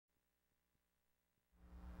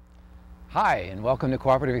Hi, and welcome to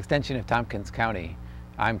Cooperative Extension of Tompkins County.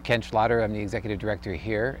 I'm Ken Schlatter, I'm the Executive Director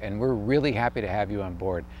here, and we're really happy to have you on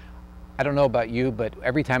board. I don't know about you, but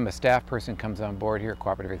every time a staff person comes on board here at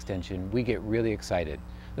Cooperative Extension, we get really excited.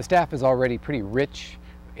 The staff is already pretty rich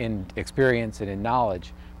in experience and in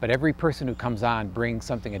knowledge, but every person who comes on brings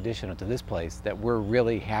something additional to this place that we're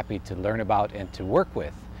really happy to learn about and to work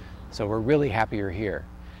with. So we're really happy you're here.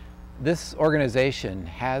 This organization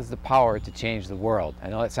has the power to change the world. I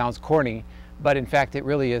know that sounds corny, but in fact it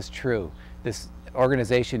really is true. This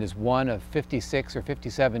organization is one of 56 or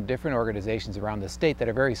 57 different organizations around the state that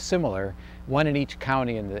are very similar, one in each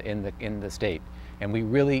county in the state. And we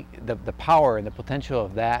really, the power and the potential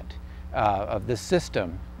of that, of this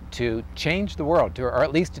system to change the world, or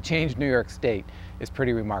at least to change New York State, is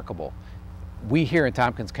pretty remarkable. We here in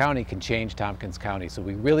Tompkins County can change Tompkins County, so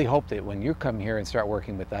we really hope that when you come here and start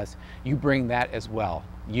working with us, you bring that as well.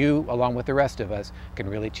 You, along with the rest of us, can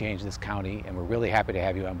really change this county, and we're really happy to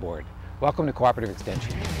have you on board. Welcome to Cooperative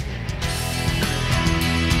Extension.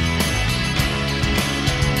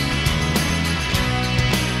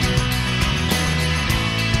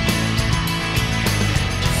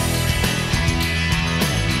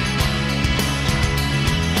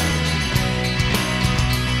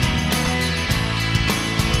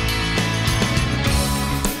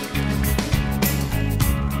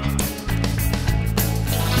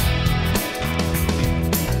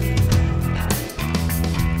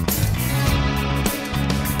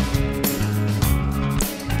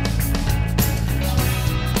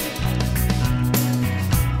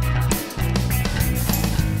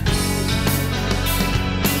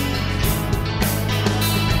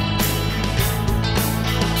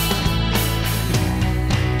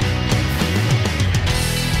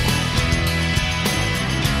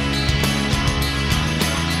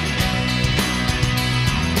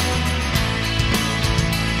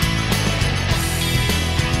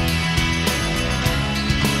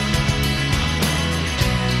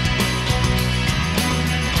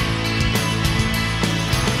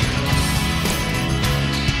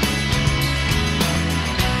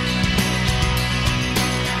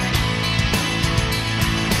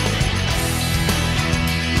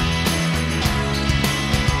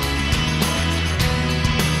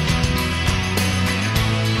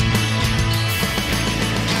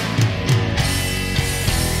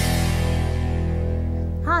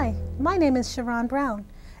 My name is Sharon Brown,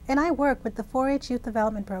 and I work with the 4-H Youth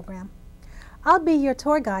Development Program. I'll be your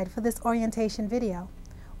tour guide for this orientation video.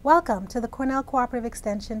 Welcome to the Cornell Cooperative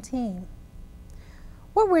Extension team.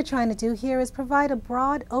 What we're trying to do here is provide a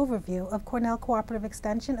broad overview of Cornell Cooperative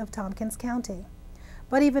Extension of Tompkins County.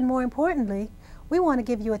 But even more importantly, we want to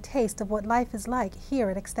give you a taste of what life is like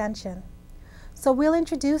here at Extension. So we'll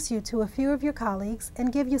introduce you to a few of your colleagues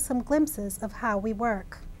and give you some glimpses of how we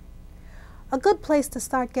work. A good place to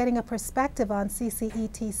start getting a perspective on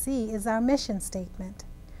CCETC is our mission statement: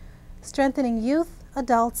 strengthening youth,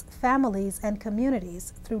 adults, families, and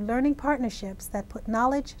communities through learning partnerships that put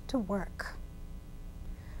knowledge to work.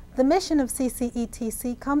 The mission of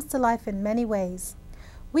CCETC comes to life in many ways.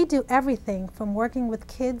 We do everything from working with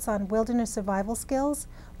kids on wilderness survival skills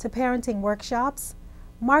to parenting workshops,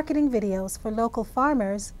 marketing videos for local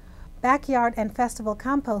farmers, backyard and festival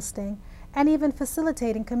composting, and even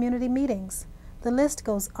facilitating community meetings. The list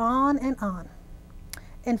goes on and on.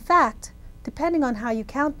 In fact, depending on how you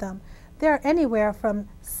count them, there are anywhere from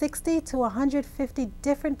 60 to 150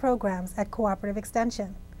 different programs at Cooperative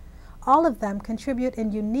Extension. All of them contribute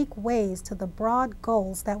in unique ways to the broad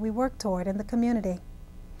goals that we work toward in the community.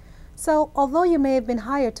 So, although you may have been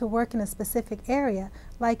hired to work in a specific area,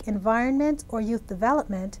 like environment or youth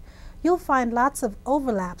development, you'll find lots of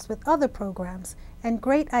overlaps with other programs and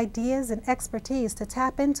great ideas and expertise to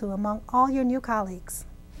tap into among all your new colleagues.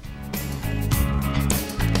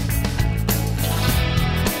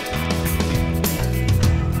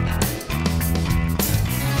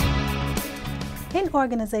 In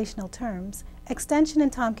organizational terms, Extension in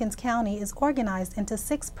Tompkins County is organized into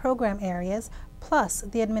 6 program areas plus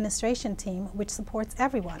the administration team, which supports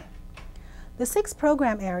everyone. The 6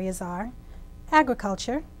 program areas are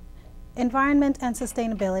agriculture, environment and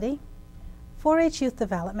sustainability, 4-H youth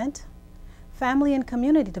development, family and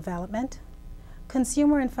community development,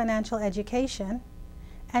 consumer and financial education,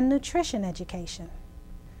 and nutrition education.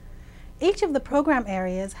 Each of the program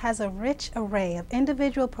areas has a rich array of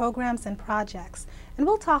individual programs and projects, and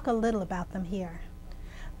we'll talk a little about them here.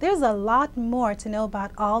 There's a lot more to know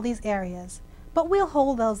about all these areas, but we'll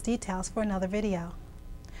hold those details for another video.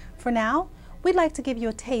 For now, we'd like to give you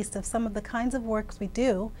a taste of some of the kinds of works we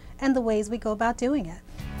do and the ways we go about doing it.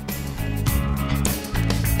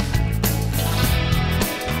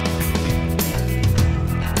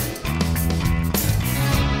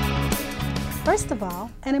 First of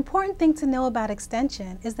all, an important thing to know about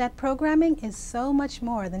Extension is that programming is so much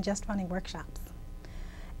more than just running workshops.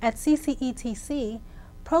 At CCETC,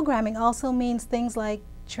 programming also means things like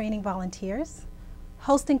training volunteers,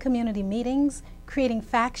 hosting community meetings, creating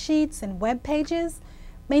fact sheets and web pages,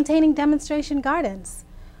 maintaining demonstration gardens,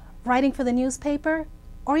 writing for the newspaper,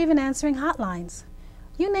 or even answering hotlines.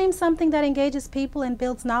 You name something that engages people and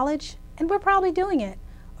builds knowledge, and we're probably doing it,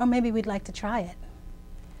 or maybe we'd like to try it.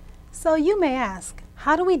 So you may ask,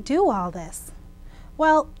 how do we do all this?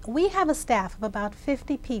 Well, we have a staff of about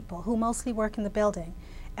 50 people who mostly work in the building,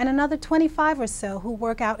 and another 25 or so who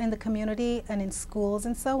work out in the community and in schools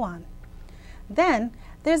and so on. Then,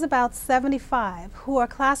 there's about 75 who are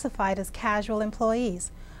classified as casual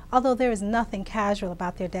employees, although there is nothing casual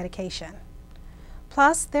about their dedication.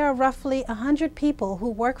 Plus, there are roughly 100 people who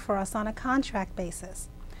work for us on a contract basis.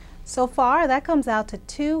 So far, that comes out to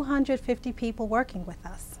 250 people working with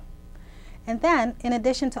us. And then, in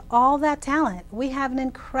addition to all that talent, we have an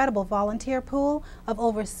incredible volunteer pool of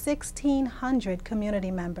over 1,600 community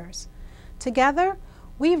members. Together,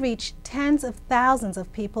 we reach tens of thousands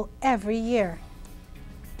of people every year.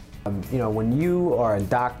 You know, when you are a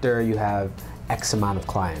doctor, you have X amount of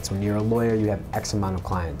clients. When you're a lawyer, you have X amount of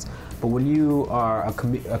clients. But when you are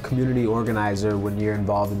a community organizer, when you're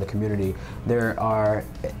involved in the community, there are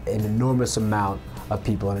an enormous amount of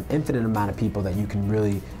people and an infinite amount of people that you can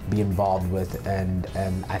really be involved with, and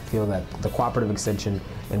I feel that the Cooperative Extension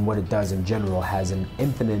and what it does in general has an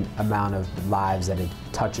infinite amount of lives that it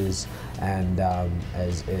touches and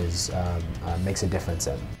makes a difference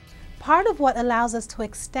in. Part of what allows us to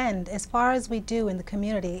extend as far as we do in the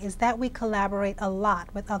community is that we collaborate a lot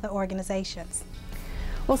with other organizations.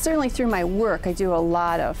 Well, certainly through my work, I do a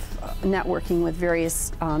lot of networking with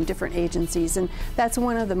various different agencies, and that's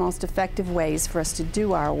one of the most effective ways for us to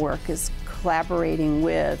do our work is collaborating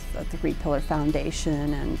with the Three Pillar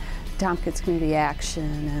Foundation and Tompkins Community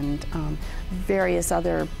Action and various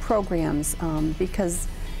other programs because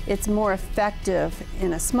it's more effective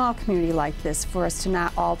in a small community like this for us to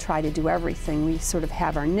not all try to do everything. We sort of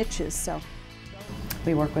have our niches. So.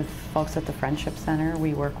 We work with folks at the Friendship Center.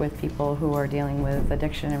 We work with people who are dealing with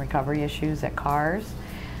addiction and recovery issues at CARS.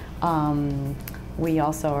 We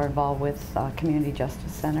also are involved with Community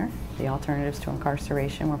Justice Center, the Alternatives to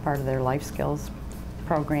Incarceration. We're part of their life skills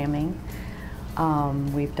programming.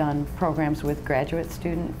 We've done programs with graduate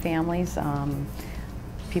student families,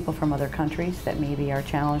 people from other countries that maybe are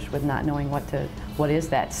challenged with not knowing what is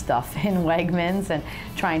that stuff in Wegmans and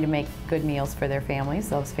trying to make good meals for their families.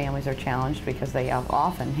 Those families are challenged because they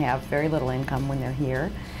often have very little income when they're here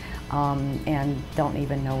and don't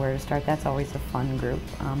even know where to start. That's always a fun group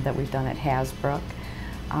that we've done at Hasbrook.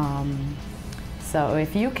 So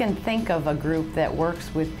if you can think of a group that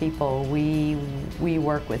works with people, we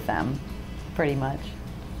work with them pretty much.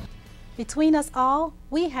 Between us all,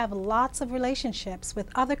 we have lots of relationships with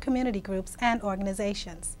other community groups and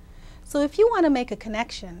organizations. So if you want to make a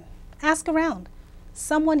connection, ask around.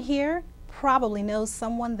 Someone here probably knows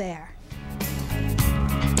someone there.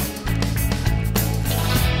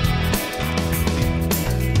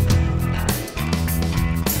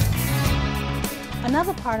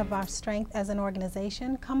 Another part of our strength as an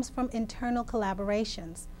organization comes from internal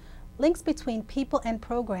collaborations, links between people and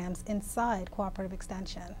programs inside Cooperative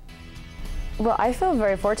Extension. Well, I feel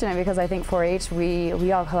very fortunate because I think 4-H,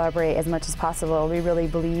 we all collaborate as much as possible. We really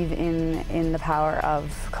believe in the power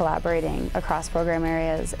of collaborating across program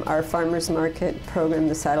areas. Our farmers market program,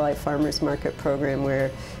 the satellite farmers market program,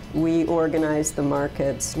 where we organize the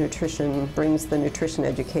markets, nutrition brings the nutrition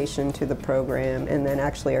education to the program, and then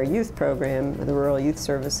actually our youth program, the Rural Youth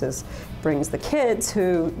Services, brings the kids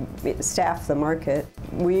who staff the market.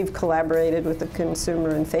 We've collaborated with the consumer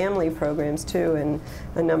and family programs too in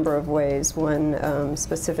a number of ways. One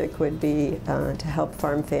specific would be to help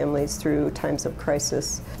farm families through times of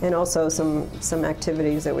crisis, and also some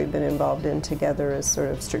activities that we've been involved in together as sort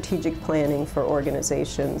of strategic planning for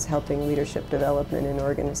organizations, helping leadership development in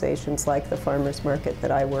organizations like the farmers market that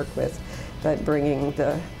I work with, but bringing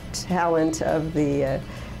the talent of the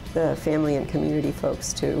family and community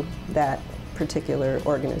folks to that particular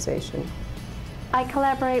organization. I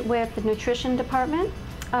collaborate with the nutrition department,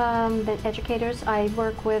 the educators. I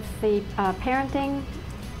work with the parenting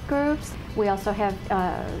groups. We also have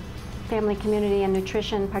family, community, and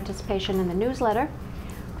nutrition participation in the newsletter.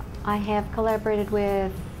 I have collaborated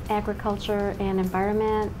with agriculture and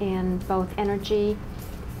environment in both energy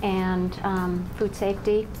and food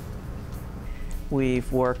safety.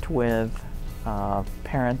 We've worked with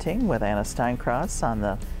parenting with Anna Steincross on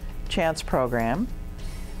the Chance program.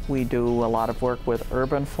 We do a lot of work with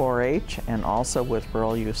urban 4-H and also with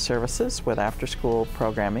rural youth services with after-school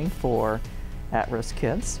programming for at-risk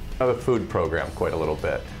kids. I have a food program quite a little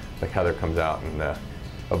bit. Like Heather comes out and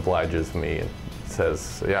obliges me and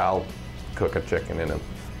says, yeah, I'll cook a chicken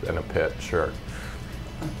in a pit, sure.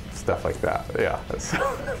 Stuff like that, yeah.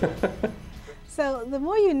 So the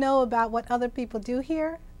more you know about what other people do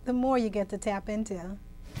here, the more you get to tap into.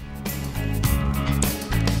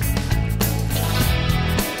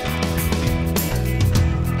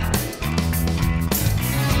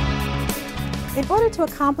 In order to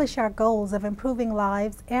accomplish our goals of improving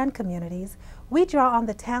lives and communities, we draw on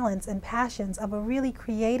the talents and passions of a really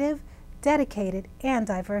creative, dedicated, and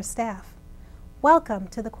diverse staff. Welcome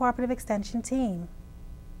to the Cooperative Extension team.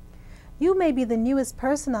 You may be the newest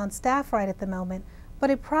person on staff right at the moment, but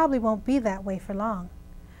it probably won't be that way for long.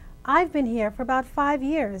 I've been here for about 5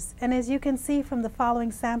 years, and as you can see from the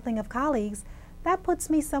following sampling of colleagues, that puts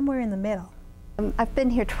me somewhere in the middle. I've been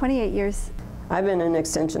here 28 years. I've been in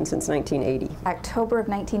Extension since 1980. October of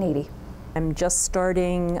 1980. I'm just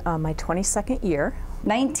starting my 22nd year.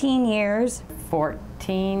 19 years.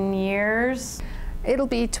 14 years. It'll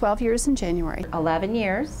be 12 years in January. 11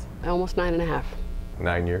 years. Almost 9.5.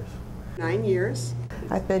 9 years. 9 years.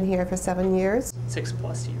 I've been here for 7 years.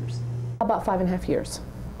 6+ years. About 5.5 years.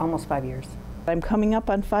 Almost 5 years. I'm coming up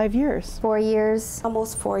on 5 years. 4 years.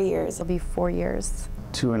 Almost 4 years. It'll be 4 years.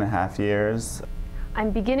 2.5 years.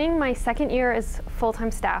 I'm beginning my 2nd year as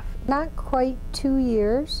full-time staff. Not quite 2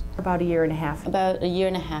 years. About 1.5 years. About 1.5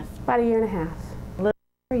 years. About 1.5 years. A little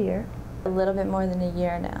over a year. A little bit more than a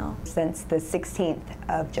year now. Since the 16th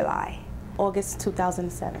of July. August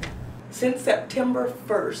 2007. Since September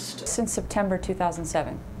 1st. Since September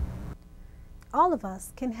 2007. All of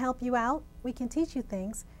us can help you out, we can teach you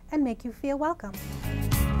things, and make you feel welcome.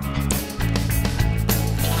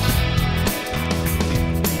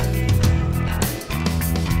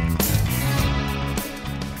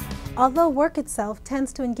 Although work itself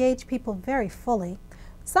tends to engage people very fully,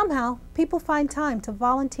 somehow people find time to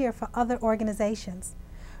volunteer for other organizations.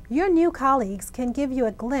 Your new colleagues can give you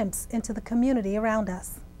a glimpse into the community around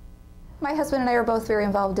us. My husband and I are both very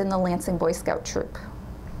involved in the Lansing Boy Scout troop.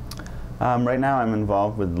 Right now I'm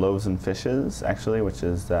involved with Loaves and Fishes, actually, which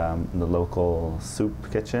is the local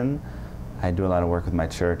soup kitchen. I do a lot of work with my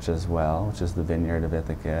church as well, which is the Vineyard of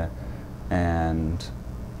Ithaca, and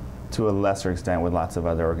to a lesser extent with lots of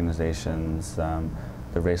other organizations,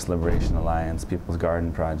 the Race Liberation Alliance, People's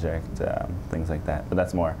Garden Project, things like that. But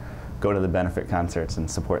that's more go to the benefit concerts and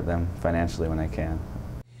support them financially when I can.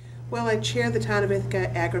 Well, I chair the Town of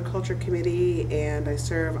Ithaca Agriculture Committee, and I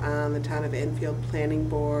serve on the Town of Enfield Planning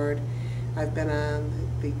Board. I've been on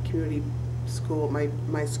the community school,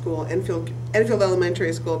 my school, Enfield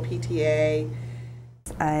Elementary School PTA.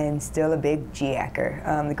 I'm still a big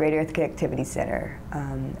GIACer, the Greater Ithaca Activity Center.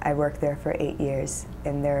 I worked there for 8 years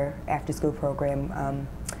in their after-school program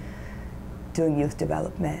doing youth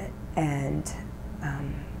development, and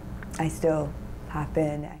I still hop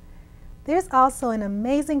in. There's also an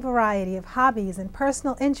amazing variety of hobbies and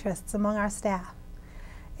personal interests among our staff.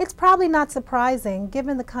 It's probably not surprising,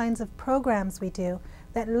 given the kinds of programs we do,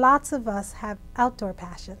 that lots of us have outdoor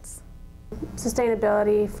passions.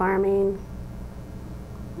 Sustainability, farming,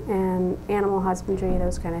 and animal husbandry,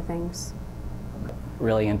 those kind of things.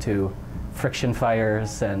 Really into friction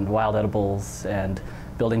fires and wild edibles and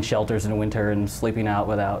building shelters in winter and sleeping out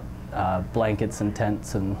without blankets and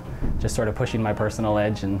tents, and just sort of pushing my personal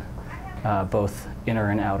edge, and both inner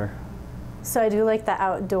and outer. So I do like the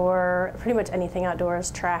outdoor, pretty much anything outdoors,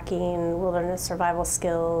 tracking, wilderness survival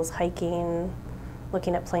skills, hiking,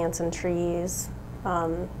 looking at plants and trees,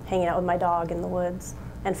 hanging out with my dog in the woods,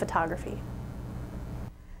 and photography.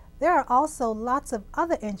 There are also lots of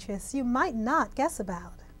other interests you might not guess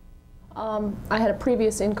about. I had a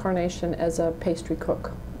previous incarnation as a pastry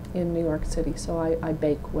cook in New York City, so I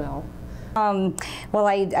bake well. Well,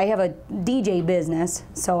 I have a DJ business,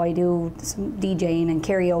 so I do some DJing and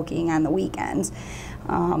karaokeing on the weekends.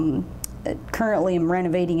 Currently I'm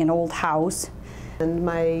renovating an old house. And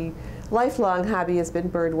my lifelong hobby has been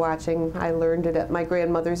bird watching. I learned it at my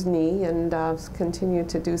grandmother's knee and continue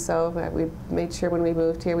to do so. We made sure when we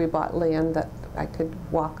moved here we bought land that I could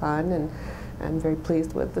walk on, and I'm very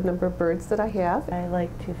pleased with the number of birds that I have. I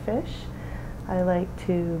like to fish. I like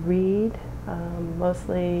to read,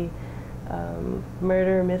 mostly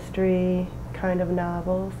murder, mystery kind of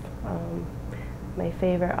novels. My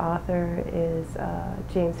favorite author is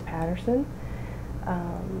James Patterson.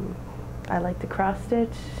 I like to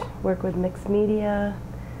cross-stitch, work with mixed media,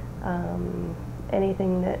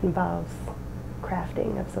 anything that involves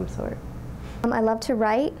crafting of some sort. I love to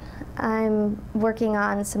write. I'm working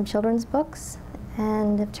on some children's books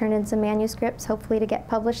and have turned in some manuscripts, hopefully to get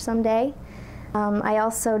published someday. I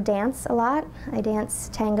also dance a lot. I dance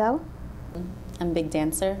tango. I'm a big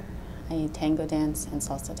dancer. I tango dance and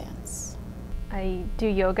salsa dance. I do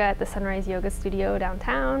yoga at the Sunrise Yoga Studio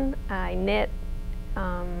downtown. I knit,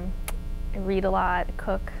 I read a lot,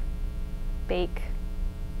 cook, bake.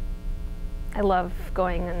 I love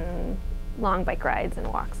going on long bike rides and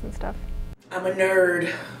walks and stuff. I'm a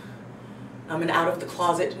nerd. I'm an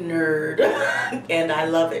out-of-the-closet nerd, and I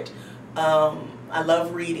love it. I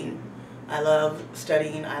love reading. I love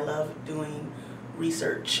studying. I love doing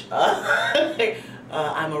research.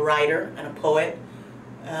 I'm a writer and a poet.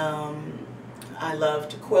 I love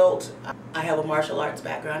to quilt. I have a martial arts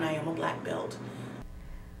background. I am a black belt.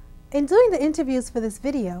 In doing the interviews for this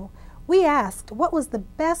video, we asked what was the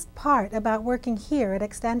best part about working here at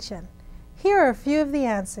Extension. Here are a few of the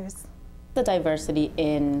answers. The diversity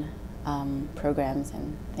in programs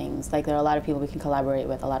and things. Like, there are a lot of people we can collaborate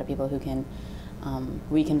with, a lot of people who can,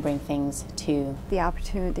 we can bring things to. The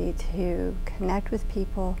opportunity to connect with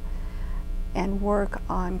people and work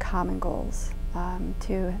on common goals,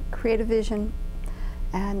 to create a vision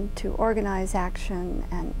and to organize action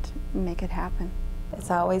and make it happen. It's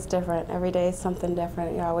always different. Every day is something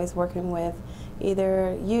different. You're always working with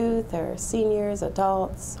either youth or seniors,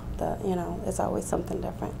 adults. It's always something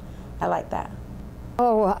different. I like that.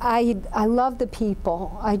 Oh, I love the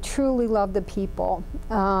people. I truly love the people.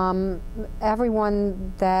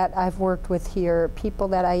 Everyone that I've worked with here, people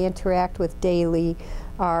that I interact with daily,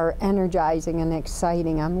 are energizing and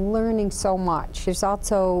exciting. I'm learning so much. There's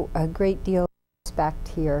also a great deal of respect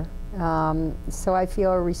here. So I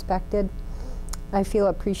feel respected, I feel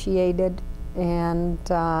appreciated, and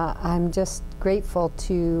I'm just grateful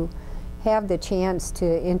to have the chance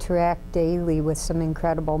to interact daily with some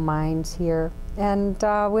incredible minds here, and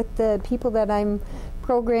with the people that I'm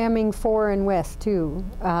programming for and with too.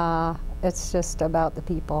 It's just about the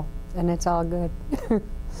people, and it's all good.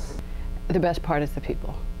 The best part is the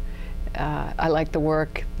people. I like the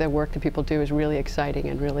work. The work that people do is really exciting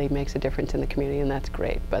and really makes a difference in the community, and that's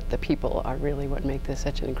great. But the people are really what make this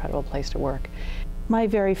such an incredible place to work. My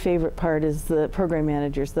very favorite part is the program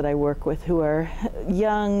managers that I work with, who are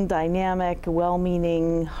young, dynamic,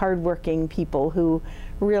 well-meaning, hardworking people who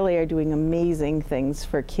really are doing amazing things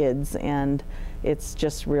for kids, and it's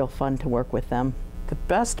just real fun to work with them. The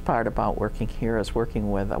best part about working here is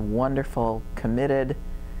working with a wonderful, committed,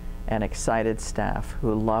 and excited staff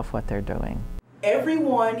who love what they're doing.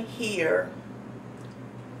 Everyone here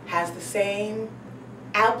has the same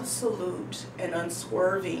absolute and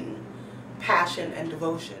unswerving passion and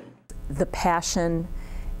devotion. The passion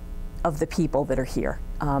of the people that are here.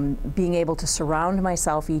 Being able to surround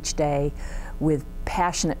myself each day with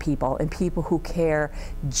passionate people and people who care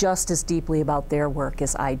just as deeply about their work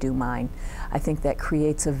as I do mine. I think that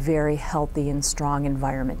creates a very healthy and strong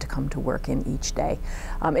environment to come to work in each day.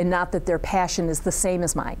 And not that their passion is the same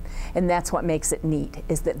as mine. And that's what makes it neat,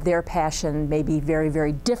 is that their passion may be very,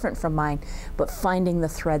 very different from mine, but finding the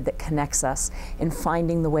thread that connects us and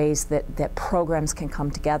finding the ways that programs can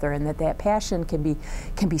come together and that passion can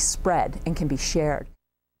be spread and can be shared.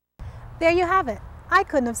 There you have it. I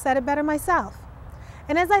couldn't have said it better myself.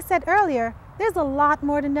 And as I said earlier, there's a lot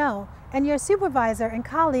more to know, and your supervisor and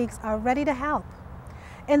colleagues are ready to help.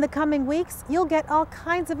 In the coming weeks, you'll get all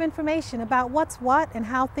kinds of information about what's what and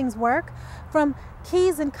how things work, from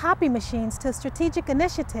keys and copy machines to strategic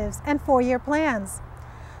initiatives and four-year plans.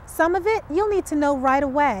 Some of it you'll need to know right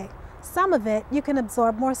away. Some of it you can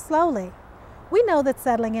absorb more slowly. We know that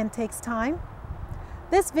settling in takes time.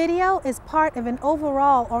 This video is part of an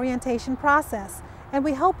overall orientation process, and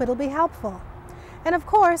we hope it'll be helpful. And of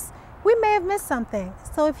course, we may have missed something,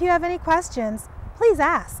 so if you have any questions, please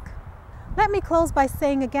ask. Let me close by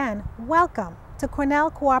saying again, welcome to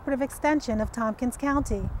Cornell Cooperative Extension of Tompkins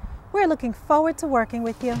County. We're looking forward to working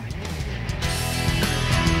with you.